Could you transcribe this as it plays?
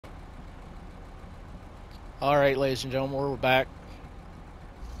Alright, ladies and gentlemen, we're back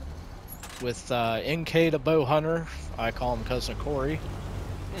with NK the Bow Hunter. I call him Cousin Corey.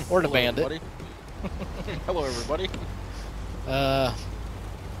 Or the Hello, Bandit. Everybody. Hello, everybody.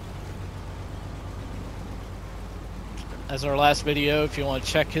 As our last video, if you want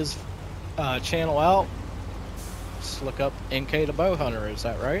to check his channel out, just look up NK the Bow Hunter, is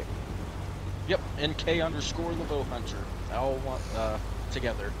that right? Yep, NK_the Bow Hunter. All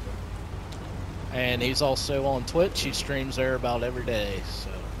together. And he's also on Twitch. He streams there about every day, so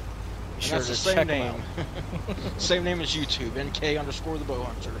be sure to check him out. Same name as YouTube, NK_the Bow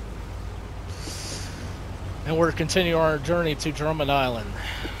Hunter. And we're continuing our journey to Drummond Island.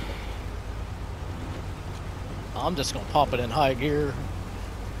 I'm just going to pop it in high gear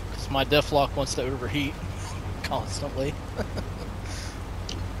because my diff lock wants to overheat constantly. I'm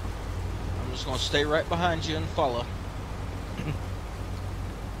just going to stay right behind you and follow.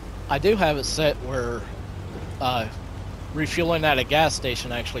 I do have it set where refueling at a gas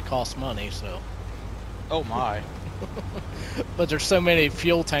station actually costs money, so. Oh my. But there's so many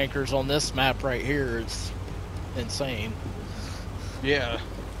fuel tankers on this map right here, it's insane. Yeah.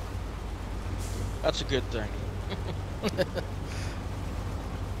 That's a good thing.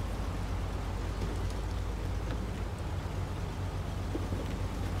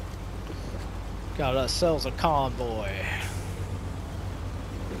 Got ourselves a convoy.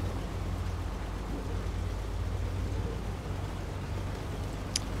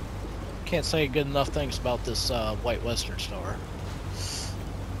 Can't say good enough things about this white Western Star.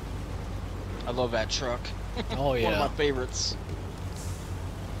 I love that truck. Oh yeah. One of my favorites.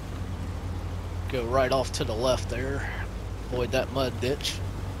 Go right off to the left there. Avoid that mud ditch.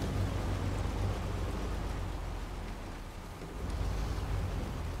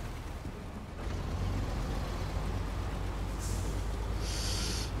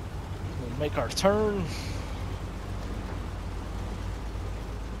 We'll make our turn.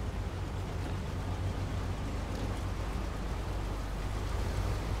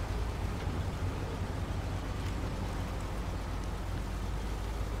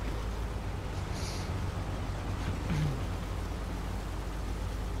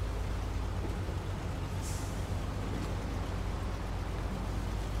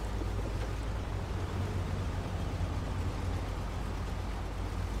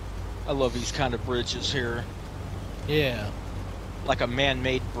 I love these kind of bridges here. Yeah. Like a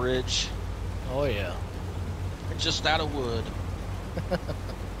man-made bridge. Oh yeah. Just out of wood.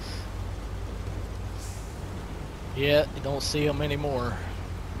 Yeah, you don't see them anymore.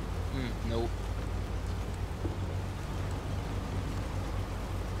 Nope.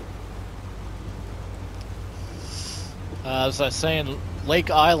 As I was saying, Lake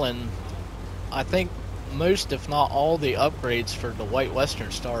Island, I think most, if not all, the upgrades for the White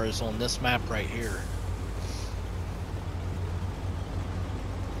Western Star is on this map right here.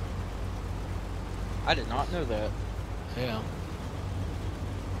 I did not know that. Yeah.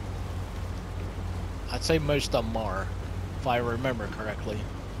 I'd say most of them are, if I remember correctly.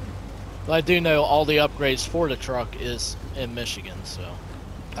 But I do know all the upgrades for the truck is in Michigan, so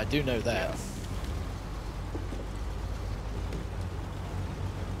I do know that. Yeah.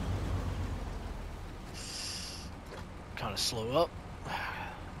 Kind of slow up.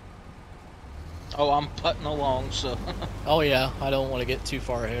 Oh, I'm putting along, so. Oh yeah, I don't want to get too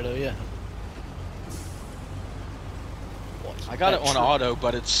far ahead of you. I got it on auto,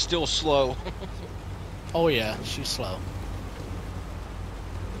 but it's still slow. Oh yeah, she's slow.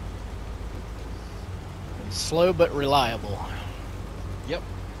 Slow but reliable. Yep.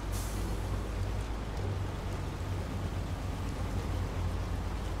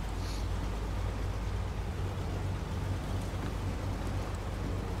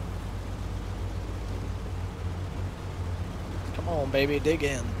 Come on, baby, dig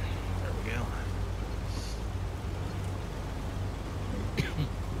in. There we go.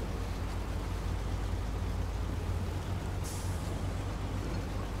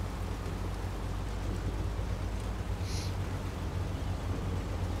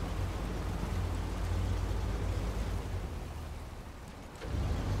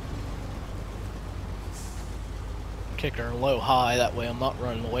 Kick her low high, that way I'm not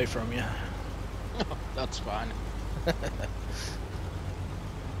running away from you. That's fine.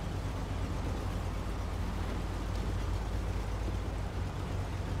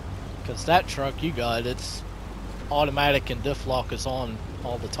 Because that truck you got, it's automatic and diff lock is on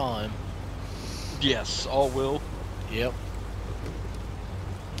all the time. Yes, all will. Yep.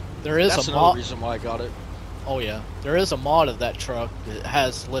 There is That's a another mod. reason why I got it. Oh yeah, there is a mod of that truck that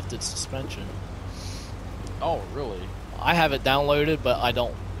has lifted suspension. Oh, really? I have it downloaded, but I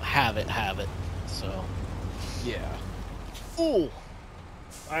don't have it. So Yeah. Ooh!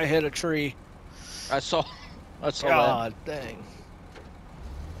 I hit a tree. I saw that. God dang.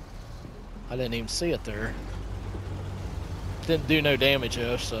 I didn't even see it there. Didn't do no damage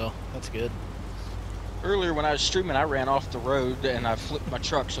though, so that's good. Earlier when I was streaming, I ran off the road and I flipped my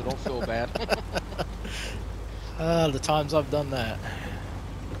truck, so don't feel bad. The times I've done that.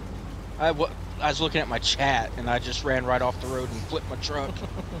 I was looking at my chat and I just ran right off the road and flipped my truck.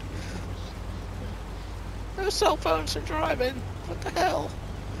 No cell phones are driving. What the hell?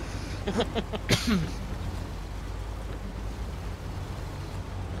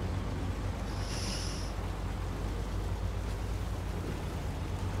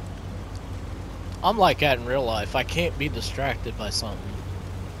 I'm like that in real life. I can't be distracted by something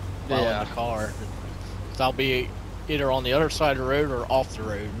while in the car. So I'll be either on the other side of the road or off the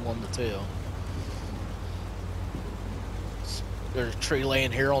road, one of the two. There's a tree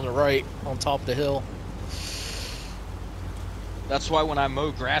laying here on the right, on top of the hill. That's why when I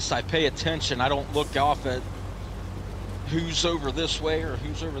mow grass, I pay attention. I don't look off at who's over this way or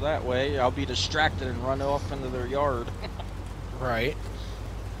who's over that way. I'll be distracted and run off into their yard. Right.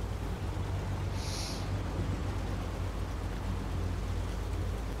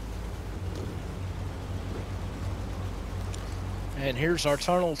 And here's our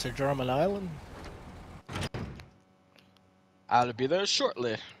tunnel to Drummond Island. I'll be there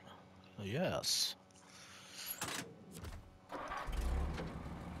shortly. Yes.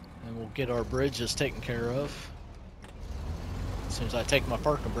 And we'll get our bridges taken care of as soon as I take my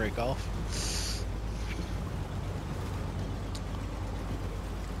parking brake off.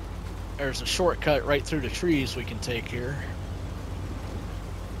 There's a shortcut right through the trees we can take here.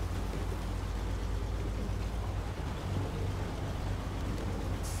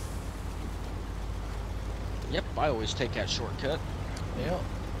 Yep, I always take that shortcut. Yep.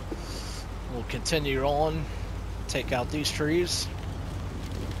 We'll continue on, take out these trees.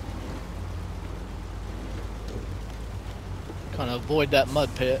 Kind of avoid that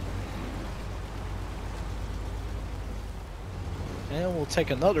mud pit. And we'll take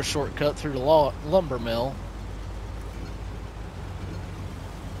another shortcut through the lumber mill.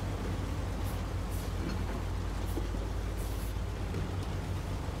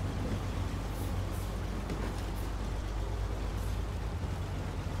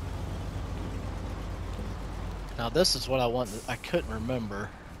 Now this is what I want. I couldn't remember.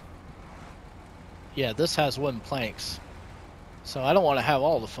 Yeah, this has wooden planks. So I don't want to have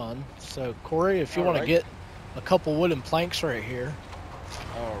all the fun. So Corey, if you want to get a couple wooden planks right here.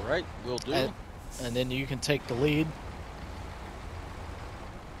 All right, will do. And then you can take the lead.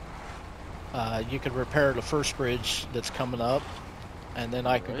 You could repair the first bridge that's coming up, and then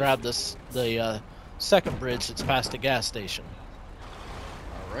I can grab the second bridge that's past the gas station.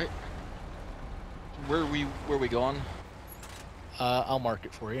 All right. Where are we going? I'll mark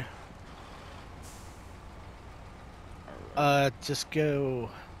it for you. Just go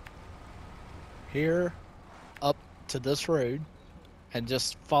here up to this road and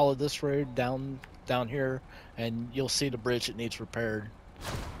just follow this road down here, and you'll see the bridge that needs repaired.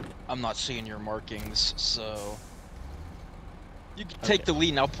 I'm not seeing your markings, so you can take the lead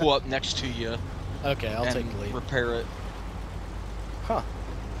and I'll pull up next to you. Okay, I'll take the lead. Repair it. Huh.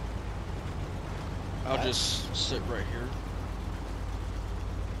 I'll just sit right here.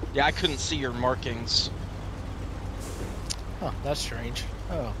 Yeah, I couldn't see your markings. Huh, that's strange.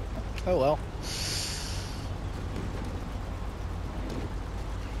 Oh well.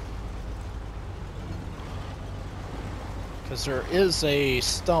 Because there is a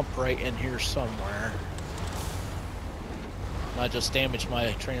stump right in here somewhere. I just damaged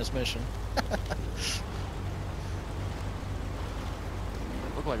my transmission.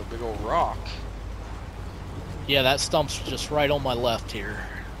 Look like a big old rock. Yeah, that stump's just right on my left here.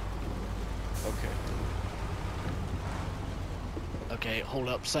 Okay. Okay, hold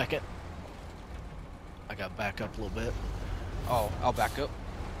up a second. I got back up a little bit. Oh, I'll back up.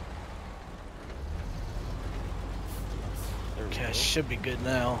 Okay, should be good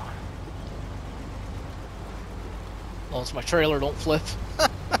now. As long as my trailer don't flip.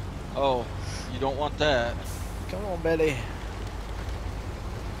 Oh, you don't want that. Come on, Betty.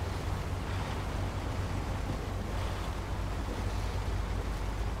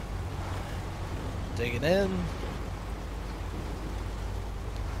 Digging in.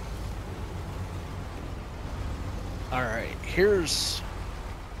 Alright, here's...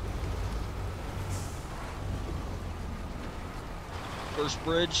 First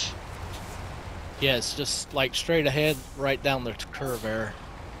bridge? Yeah, it's just like straight ahead, right down the curve there.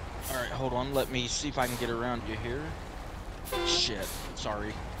 Alright, hold on. Let me see if I can get around you here. Shit.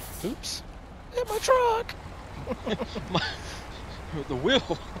 Sorry. Oops. Hit my truck! The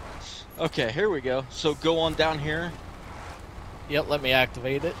wheel. Okay, here we go. So go on down here. Yep, let me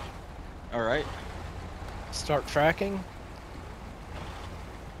activate it. All right. Start tracking.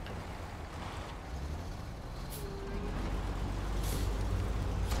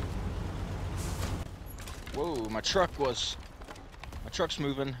 Whoa, my truck's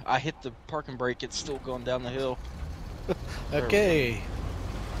moving. I hit the parking brake. It's still going down the hill. Okay.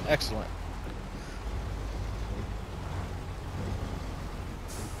 Excellent.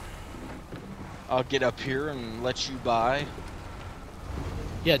 I'll get up here and let you by.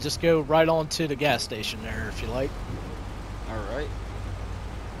 Yeah, just go right on to the gas station there if you like. All right.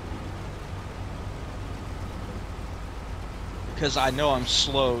 Because I know I'm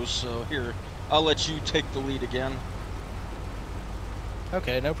slow, so here, I'll let you take the lead again.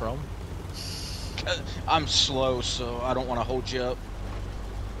 Okay, no problem. I'm slow, so I don't want to hold you up.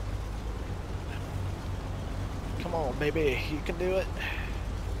 Come on, baby, you can do it.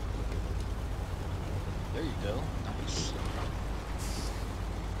 There you go. Nice.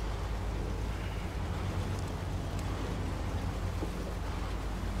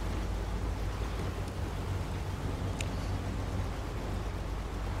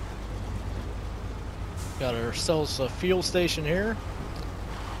 Got ourselves a fuel station here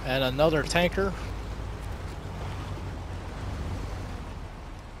and another tanker.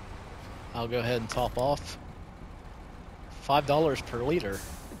 I'll go ahead and top off. $5 per liter.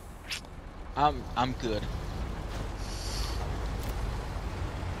 I'm good.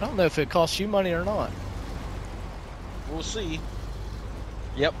 I don't know if it costs you money or not. We'll see.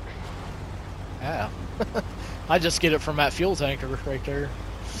 Yep. Yeah. I just get it from that fuel tanker right there.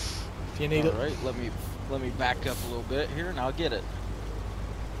 If you need it. All right, let me back up a little bit here, and I'll get it.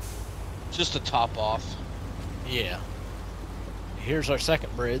 Just to top off. Yeah. Here's our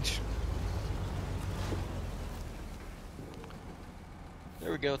second bridge.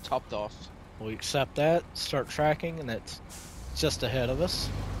 There we go, topped off. We accept that, start tracking, and it's just ahead of us.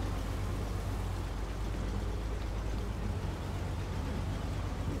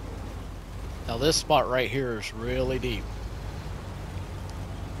 Now this spot right here is really deep.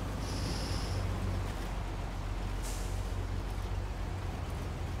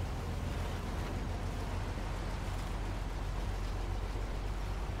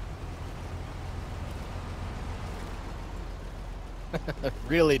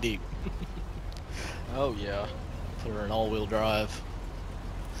 Really deep Oh yeah. for an all-wheel drive.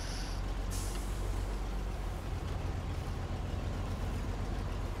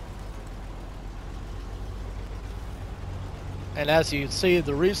 And as you can see,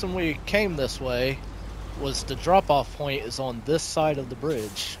 the reason we came this way was the drop-off point is on this side of the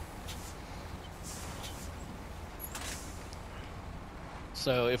bridge.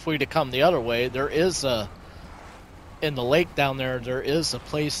 So if we'd have come the other way, there is a, in the lake down there, there is a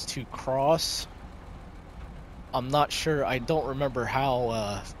place to cross. I'm not sure, I don't remember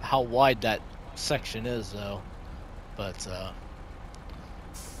how wide that section is though, but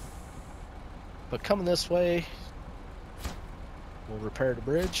coming this way, we'll repair the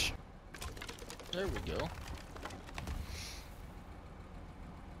bridge. There we go.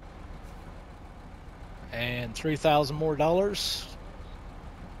 And $3,000 more dollars.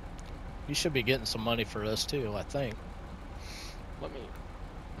 You should be getting some money for this too, I think.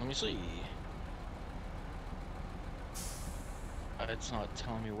 Let me see. It's not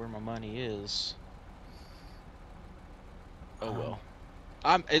telling me where my money is. Oh well.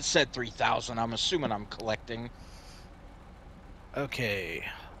 It said 3,000. I'm assuming I'm collecting. Okay,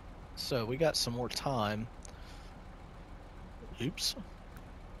 so we got some more time. Oops.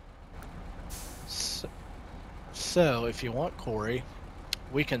 So if you want, Corey,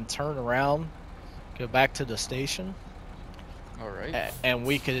 we can turn around, go back to the station. All right. And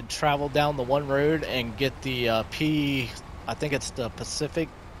we could travel down the one road and get the I think it's the Pacific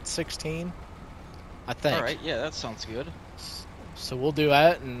 16, I think. All right, yeah, that sounds good. So we'll do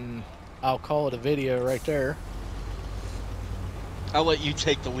that, and I'll call it a video right there. I'll let you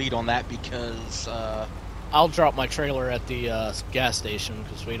take the lead on that because... I'll drop my trailer at the gas station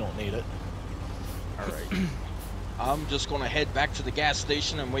because we don't need it. All right. I'm just going to head back to the gas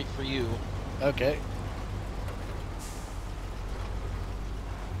station and wait for you. Okay.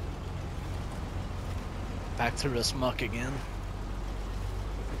 Back through this muck again.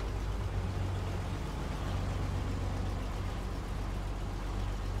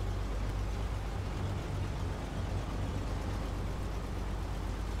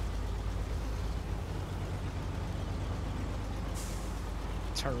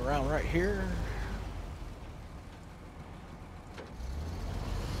 Turn around right here.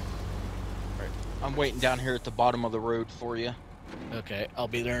 Right. I'm waiting down here at the bottom of the road for you. Okay, I'll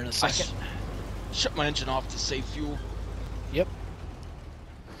be there in a second. Shut my engine off to save fuel. Yep.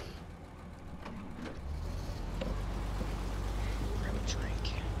 Grab a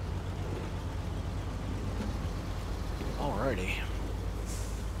drink. Alrighty.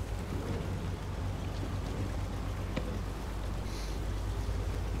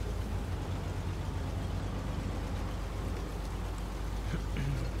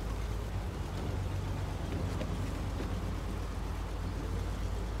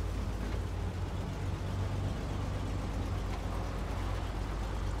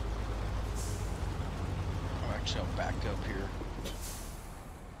 Actually, I'll back up here.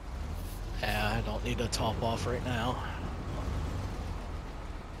 Yeah, I don't need to top off right now.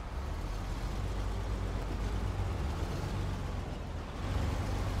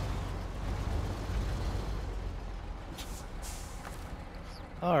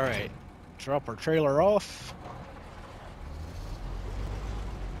 Alright, drop our trailer off.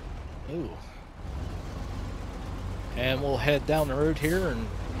 Ooh. And we'll head down the road here and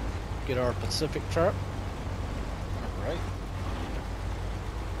get our Pacific truck. All right.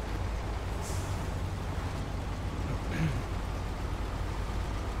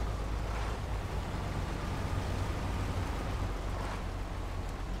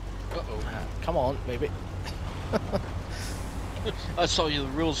 Uh-oh. Come on, baby. I saw the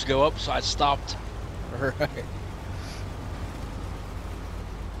wheels go up, so I stopped. Right.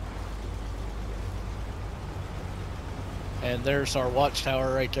 And there's our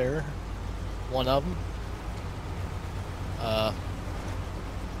watchtower right there. One of them. I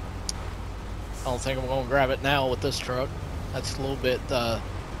don't think I'm going to grab it now with this truck. That's a little bit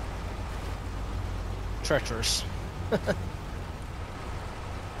treacherous. Kind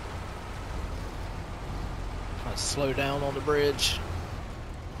of slow down on the bridge.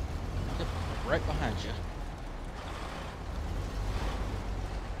 Right behind you.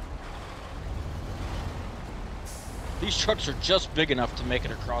 These trucks are just big enough to make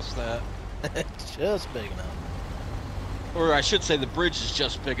it across that. It's just big enough. Or I should say the bridge is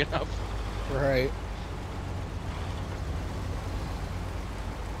just big enough. Right.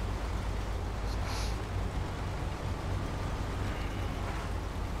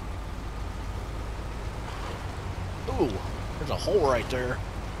 Ooh, there's a hole right there.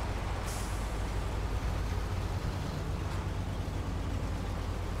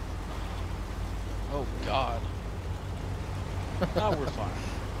 Oh, God. No, we're fine.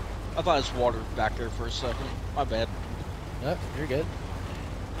 I thought it was water back there for a second. My bad. Nope, you're good.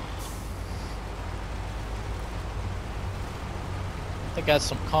 I think I got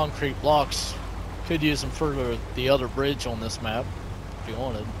some concrete blocks. Could use them for the other bridge on this map, if you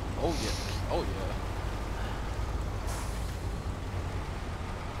wanted. Oh, yeah. Oh, yeah.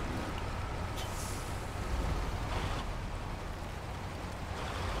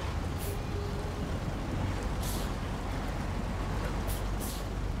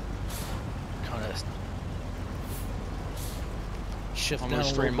 Shift I'm down gonna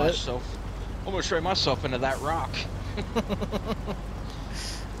a strain little bit. myself. I'm gonna strain myself into that rock.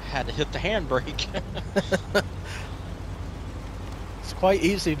 Had to hit the handbrake. It's quite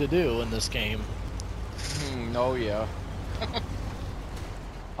easy to do in this game. Oh yeah.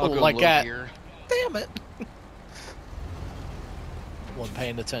 I'll Oh, go like low that. gear. Damn it! Wasn't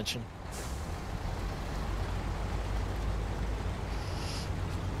paying attention.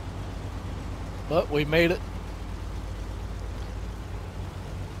 But we made it.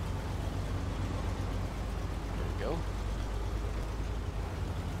 There we go.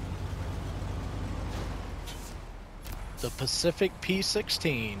 The Pacific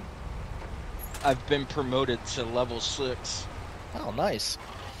P16. I've been promoted to level 6. Oh, nice.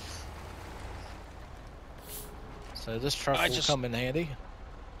 So this truck will come in handy.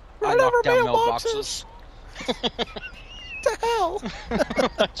 I knocked down mailboxes. What the hell?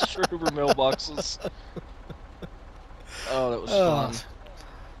 I just over mailboxes. Oh, that was fun.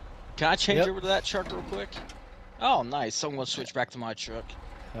 Can I change over to that truck real quick? Oh, nice. I'm going to switch back to my truck.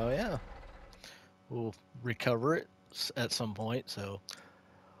 Oh, yeah. We'll recover it at some point. So,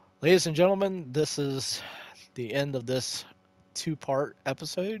 ladies and gentlemen, this is the end of this 2-part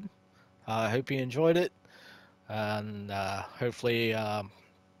episode. I hope you enjoyed it. And hopefully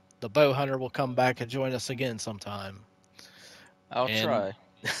the bow hunter will come back and join us again sometime. I'll try.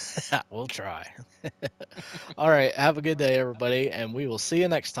 We'll try. All right. Have a good day, everybody. And we will see you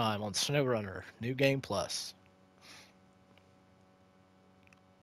next time on Snowrunner New Game Plus.